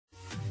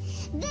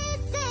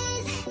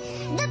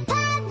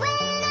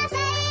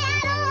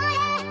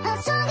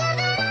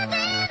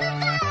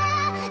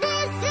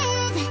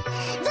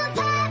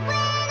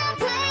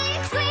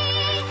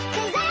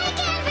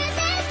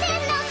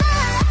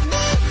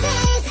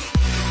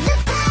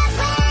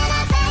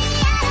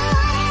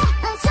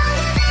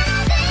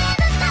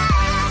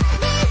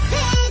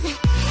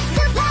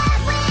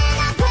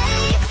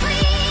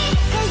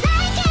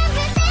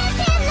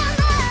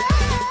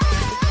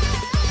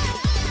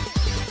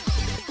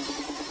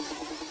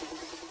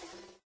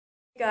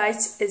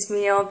Guys, it's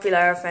me,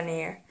 Mlplyrafan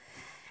here.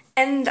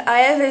 And I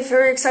have a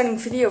very exciting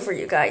video for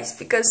you guys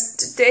because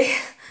today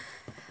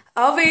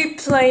I'll be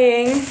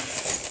playing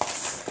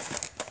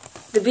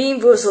the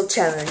Boozled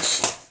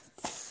challenge.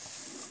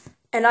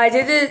 And I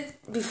did it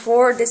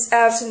before this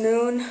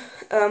afternoon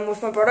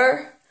with my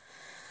brother.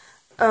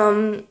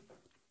 Well,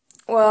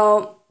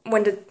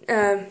 when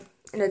in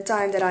the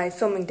time that I'm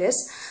filming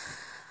this,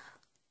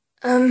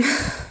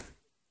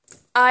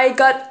 I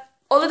got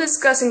all the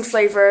disgusting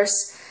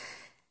flavors.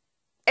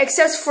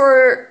 Except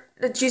for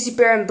the juicy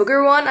pear and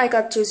booger one, I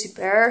got juicy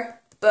pear,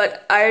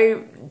 but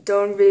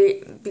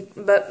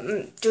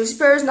juicy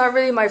pear is not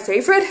really my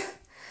favorite.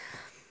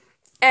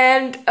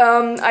 And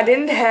I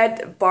didn't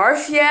had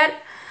barf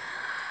yet,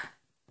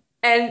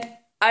 and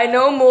I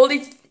know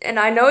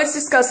it's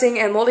disgusting,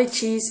 and moldy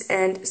cheese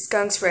and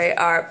skunk spray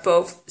are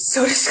both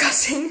so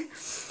disgusting.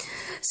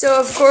 So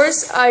of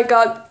course I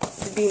got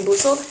the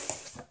Boozled.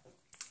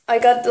 I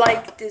got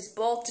like this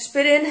bowl to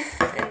spit in,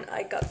 and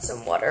I got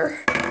some water.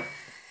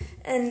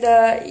 And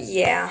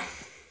yeah.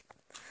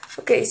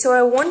 Okay, so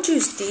I won't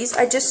use these.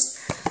 I just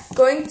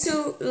going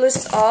to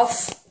list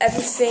off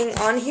everything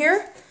on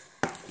here.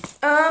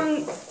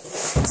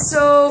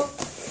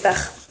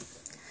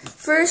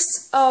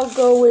 First I'll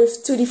go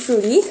with Tutti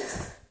Frutti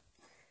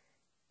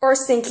or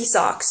stinky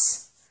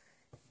socks.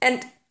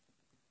 And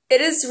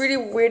it is really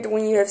weird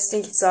when you have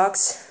stinky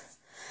socks.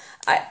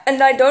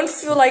 I don't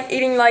feel like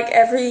eating like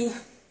every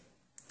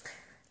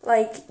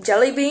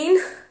jelly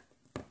bean.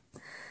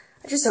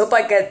 I just hope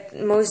I get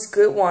most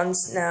good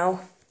ones now.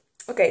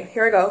 Okay,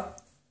 here I go.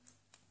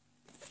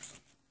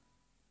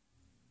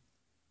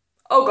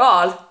 Oh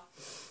god.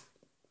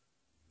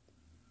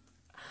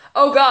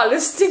 Oh god,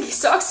 this stinky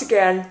socks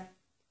again.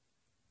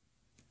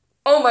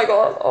 Oh my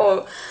god.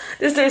 Oh,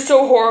 this tastes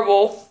so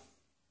horrible.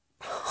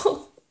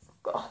 Oh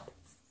god.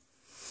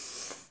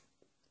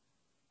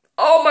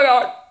 Oh my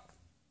god.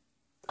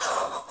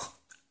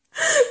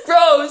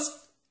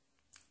 Gross.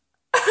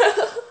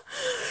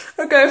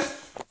 Okay.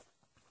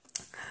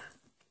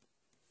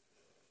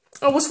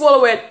 I will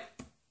swallow it.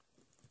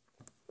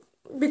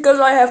 Because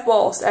I have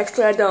balls.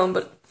 Actually I don't,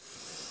 but...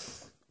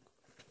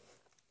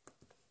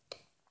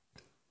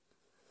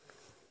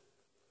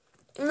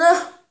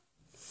 Nah.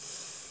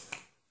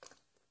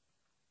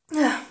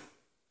 Yeah.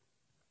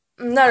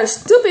 Now the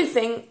stupid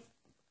thing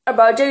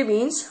about jelly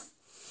beans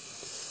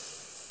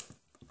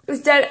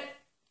is that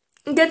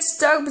it gets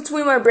stuck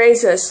between my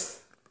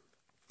braces.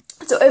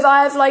 So if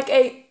I have like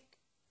a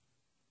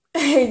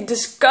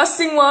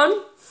disgusting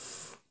one,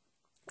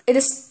 it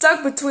is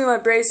stuck between my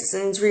braces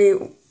and it's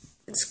really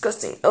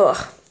disgusting. Ugh.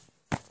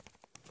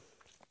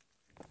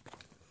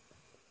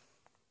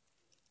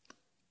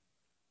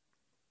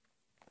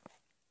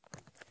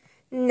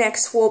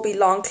 Next will be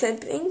long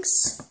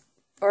clippings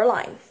or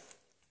lime.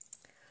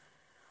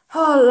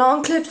 Oh,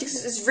 long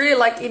clippings is really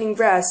like eating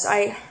grass.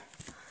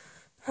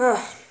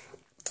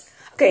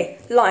 Okay,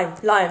 lime.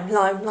 No!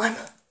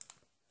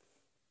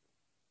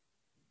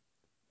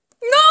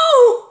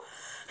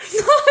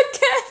 Not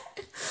again!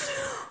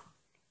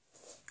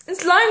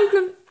 It's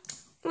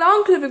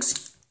long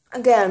clippings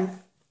again.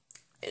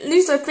 At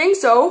least I think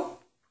so.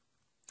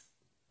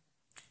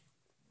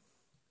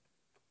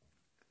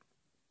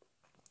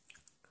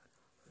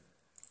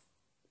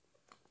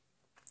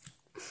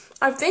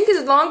 I think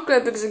it's long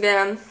clippings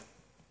again.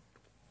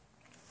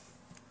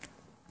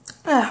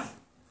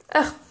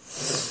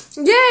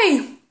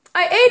 Yay!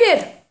 I ate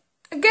it!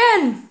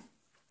 Again!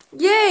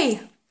 Yay!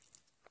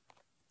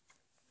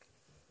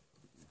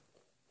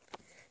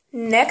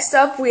 Next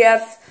up we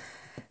have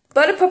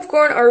butter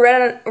popcorn or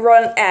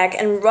rotten egg.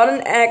 And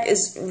rotten egg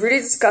is really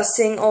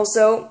disgusting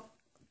also.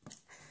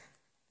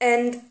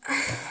 And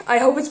I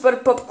hope it's butter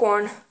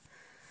popcorn.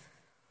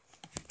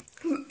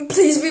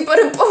 Please be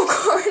butter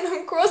popcorn.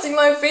 I'm crossing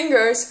my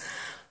fingers.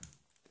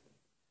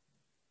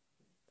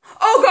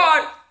 Oh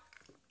god!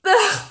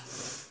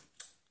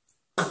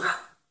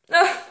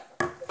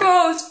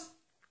 Gross.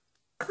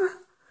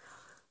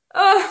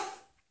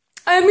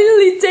 I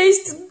immediately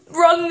taste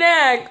rotten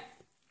egg.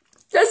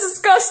 That's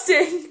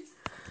disgusting.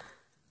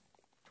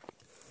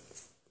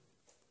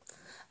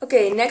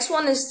 Okay, next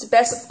one is the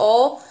best of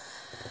all.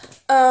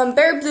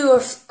 Berry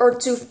blue or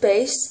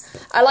toothpaste.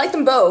 I like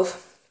them both.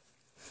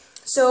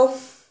 So,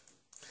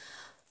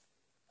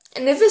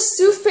 and if it's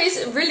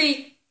toothpaste, it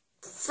really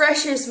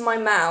freshes my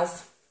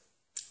mouth.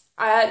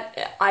 I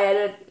had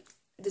it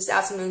this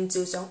afternoon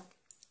too, so.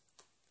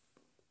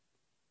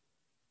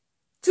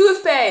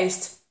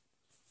 Toothpaste!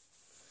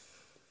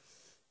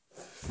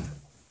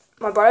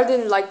 My brother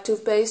didn't like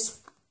toothpaste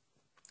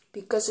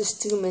because it's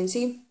too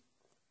minty.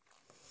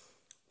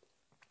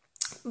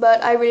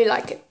 But I really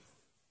like it.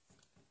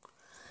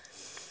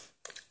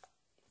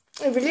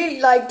 It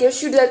really like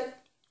gives you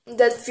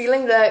that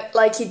feeling that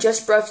like you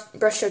just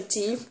brush your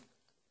teeth.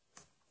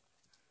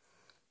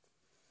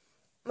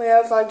 You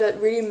have like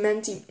that really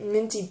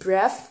minty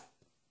breath.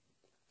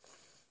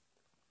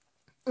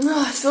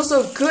 It feels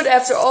so good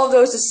after all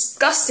those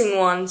disgusting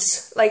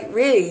ones. Like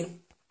really.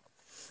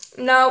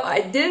 Now, I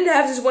didn't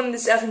have this one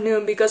this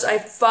afternoon because I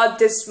thought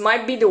this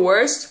might be the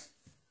worst.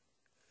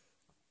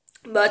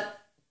 But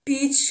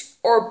peach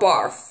or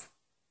barf.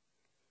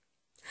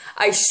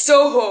 I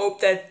so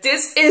hope that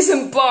this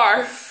isn't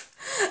barf.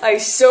 I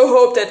so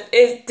hope that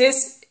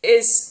this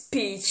is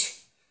peach.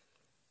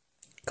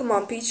 Come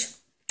on, peach.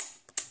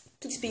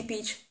 Please be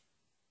peach.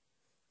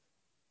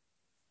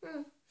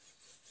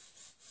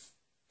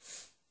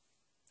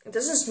 It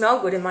doesn't smell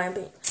good in my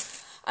opinion.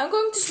 I'm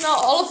going to smell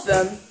all of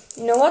them.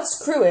 You know what?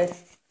 Screw it.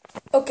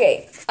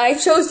 Okay, I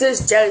chose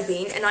this jelly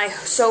bean and I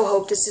so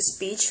hope this is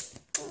peach.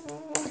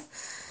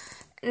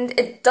 And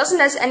it doesn't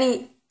have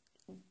any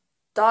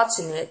dots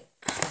in it.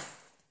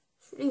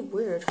 It's really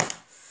weird.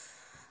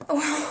 Oh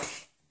well.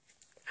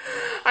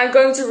 I'm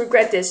going to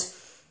regret this.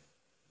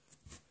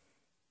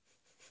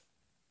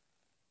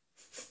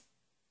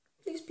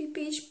 Please be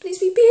peach. Please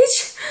be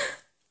peach.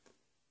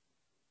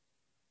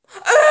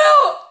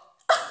 Ew!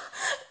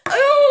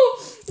 Ew!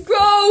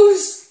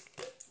 Gross!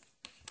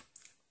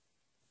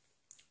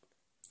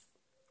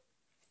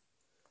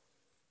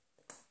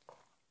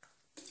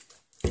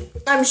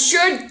 I'm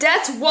sure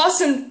that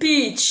wasn't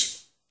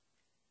peach.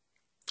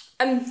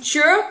 I'm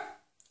sure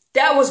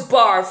that was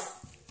barf.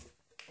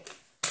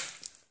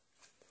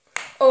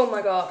 Oh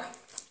my god.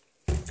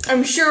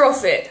 I'm sure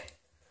of it.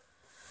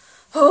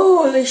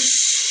 Holy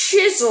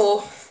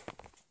shizzle.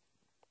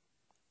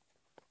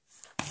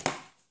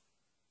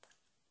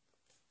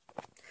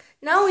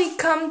 Now we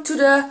come to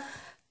the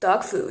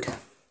dog food.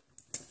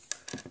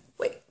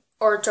 Wait,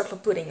 or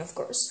chocolate pudding, of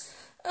course.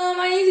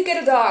 I need to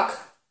get a dog.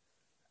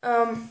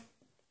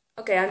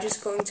 Okay, I'm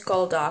just going to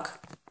call a dog.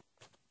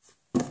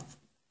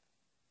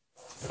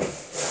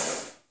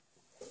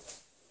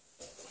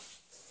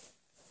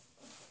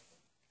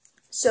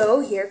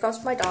 So, here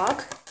comes my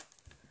dog.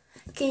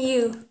 Can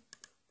you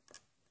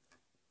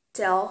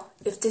tell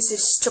if this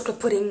is chocolate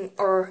pudding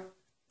or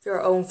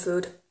your own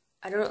food?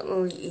 I don't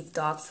really eat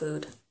dog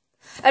food.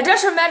 It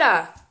doesn't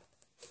matter.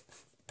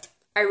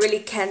 I really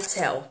can't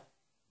tell.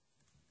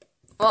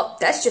 Well,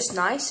 that's just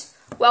nice.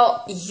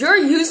 Well, you're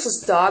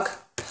useless, dog.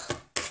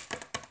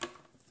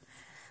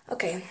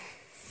 Okay,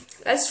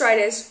 let's try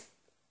this.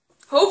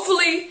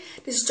 Hopefully,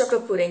 this is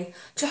chocolate pudding.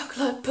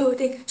 Chocolate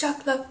pudding,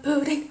 chocolate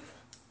pudding.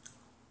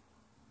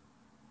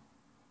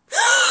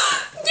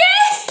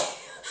 Yay!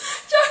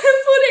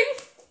 Chocolate pudding!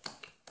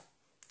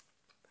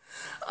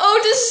 Oh,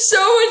 this is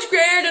so much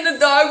greater than the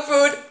dog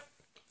food.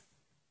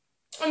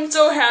 I'm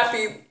so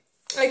happy.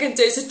 I can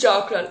taste the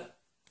chocolate.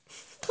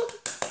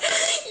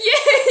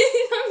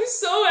 Yay! I'm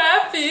so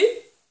happy.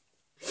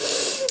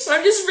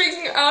 I'm just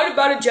freaking out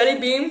about a jelly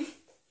bean.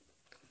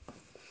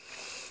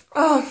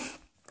 Oh,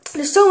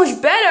 it's so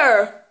much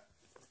better.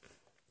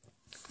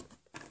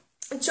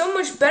 It's so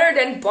much better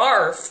than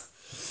barf.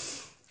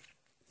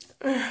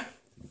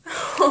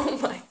 Oh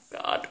my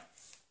god.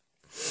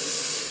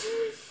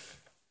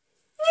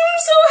 I'm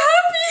so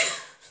happy.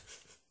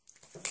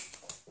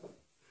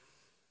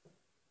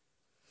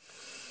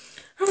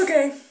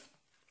 Okay.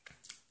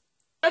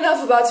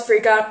 Enough about to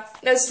freak out.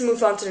 Let's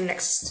move on to the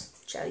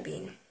next jelly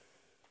bean.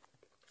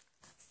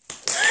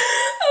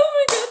 Oh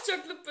my god,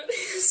 chocolate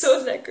pudding is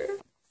so lekker.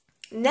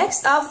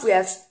 Next up we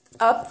have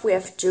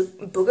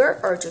booger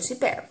or juicy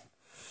pear.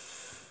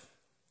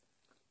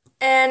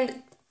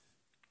 And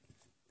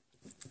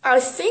I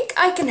think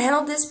I can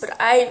handle this, but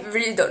I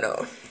really don't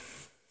know.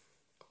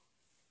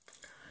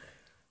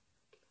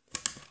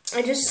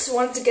 I just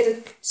want to get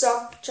a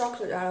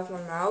chocolate out of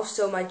my mouth,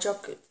 so my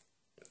chocolate,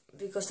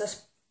 because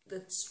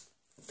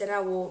then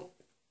I will,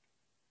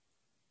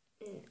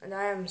 and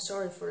I am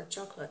sorry for the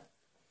chocolate.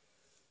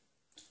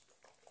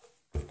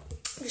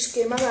 Just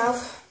clean my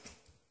mouth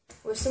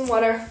with some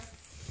water.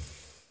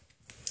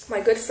 My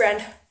good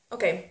friend.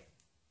 Okay,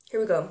 here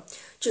we go.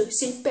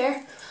 Juicy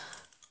pear.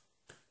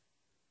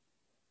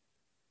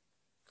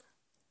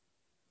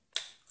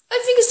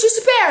 I think it's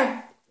juicy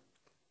pear.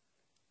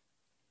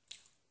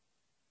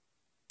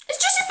 It's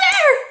juicy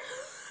pear.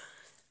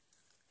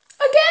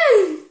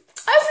 Again,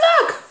 I have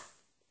luck.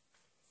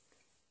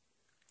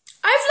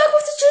 I have luck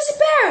with the juicy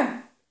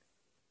pear.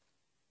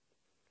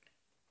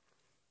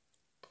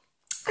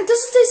 It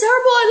doesn't taste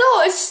horrible at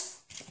all.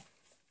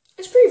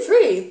 It's pretty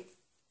fruity.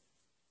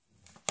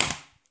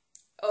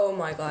 Oh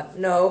my god,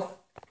 no.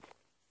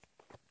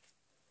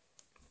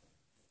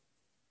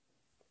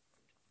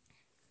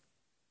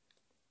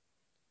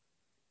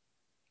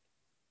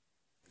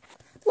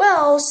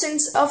 Well,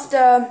 since of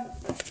the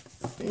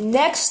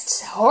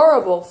next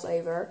horrible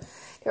flavor,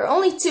 there are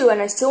only two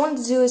and I still want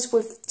to do this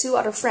with two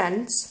other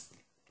friends,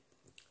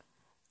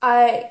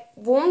 I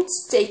won't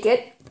take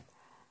it.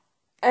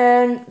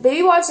 And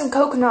baby wipes and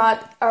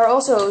coconut are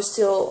also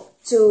still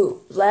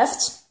two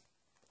left.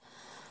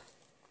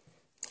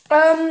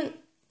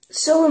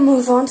 So we'll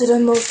move on to the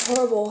most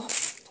horrible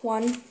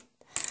one.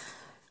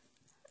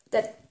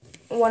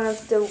 One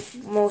of the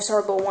most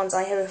horrible ones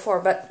I had before,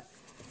 but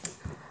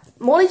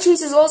moldy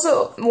cheese is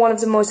also one of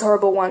the most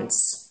horrible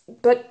ones.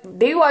 But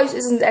baby wipes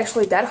isn't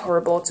actually that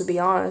horrible, to be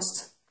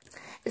honest.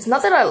 It's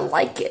not that I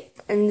like it.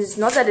 And it's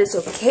not that it's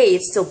okay,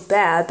 it's still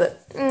bad,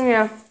 but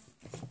yeah.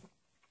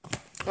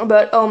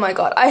 But oh my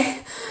god,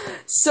 I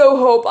so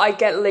hope I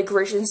get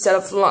licorice instead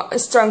of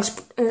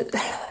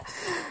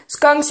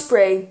skunk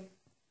spray.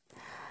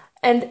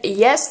 And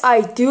yes,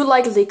 I do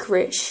like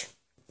licorice.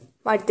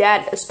 My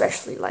dad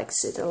especially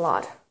likes it a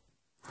lot.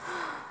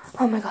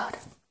 Oh my god.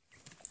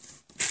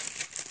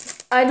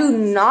 I do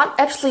not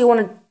actually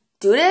want to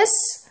do this.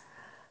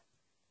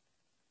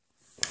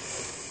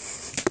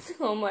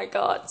 Oh my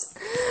god.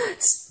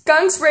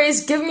 Skunk spray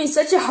is giving me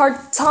such a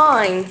hard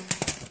time.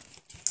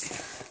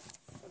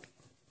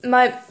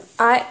 My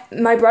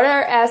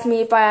brother asked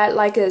me if I had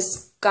like a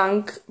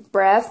skunk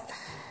breath,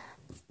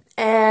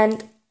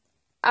 and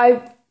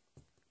I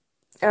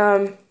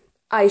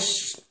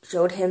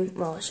showed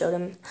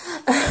him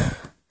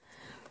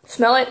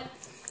smell it,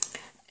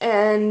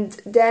 and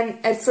then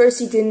at first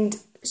he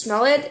didn't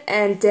smell it,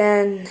 and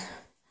then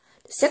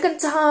the second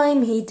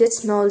time he did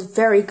smell it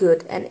very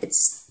good, and it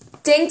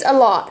stinked a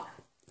lot.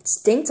 It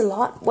stinked a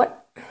lot?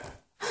 What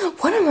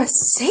am I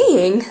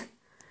saying?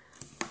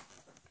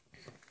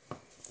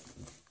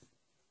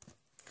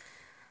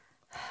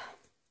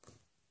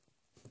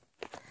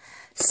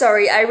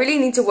 Sorry, I really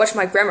need to watch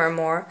my grammar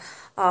more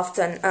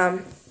often.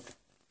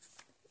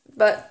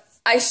 But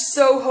I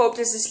so hope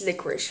this is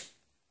licorice.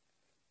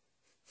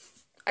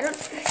 I don't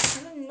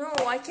know.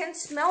 I can't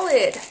smell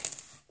it.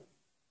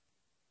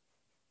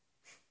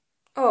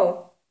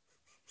 Oh.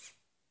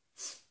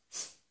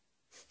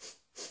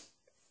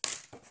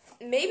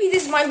 Maybe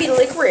this might be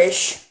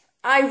licorice.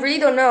 I really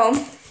don't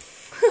know.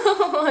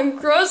 I'm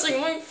crossing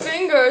my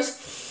fingers.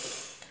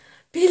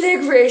 Be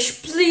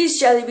licorice,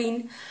 please,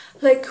 Jellybean.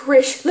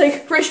 Licorice,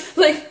 licorice,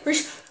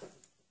 licorice.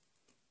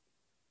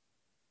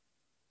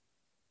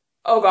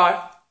 Oh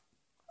god.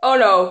 Oh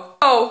no.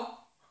 Oh.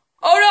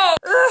 Oh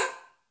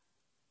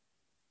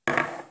no.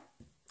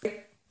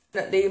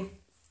 Not deep.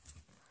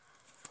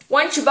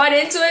 Once you bite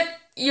into it,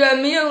 you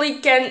immediately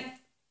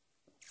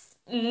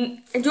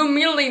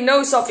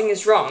know something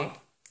is wrong.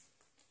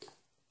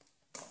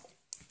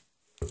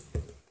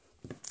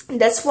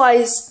 That's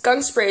why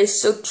skunk spray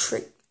is so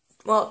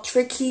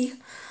tricky.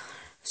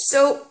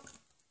 So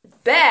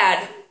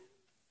bad.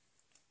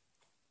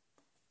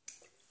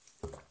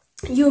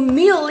 You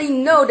immediately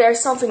know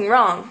there's something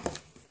wrong.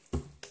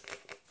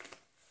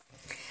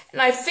 And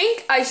I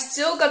think I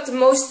still got the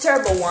most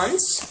terrible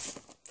ones.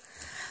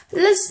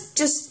 Let's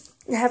just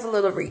have a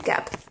little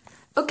recap.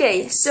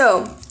 Okay,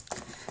 so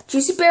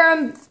juicy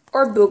pear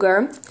or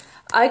booger,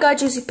 I got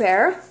juicy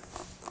pear.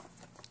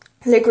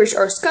 Licorice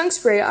or skunk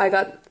spray, I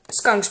got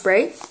skunk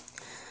spray.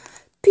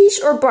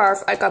 Peach or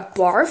barf, I got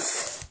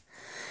barf.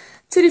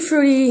 Tutti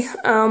frutti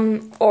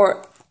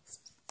or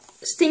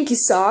stinky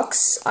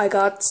socks, I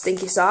got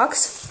stinky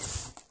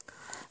socks.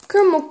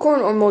 Caramel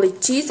corn or moldy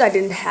cheese, I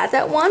didn't have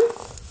that one.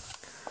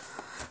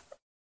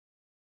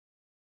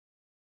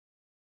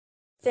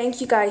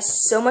 Thank you guys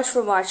so much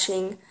for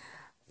watching.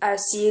 I'll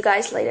see you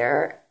guys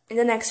later in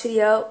the next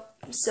video.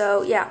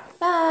 So yeah,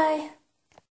 bye!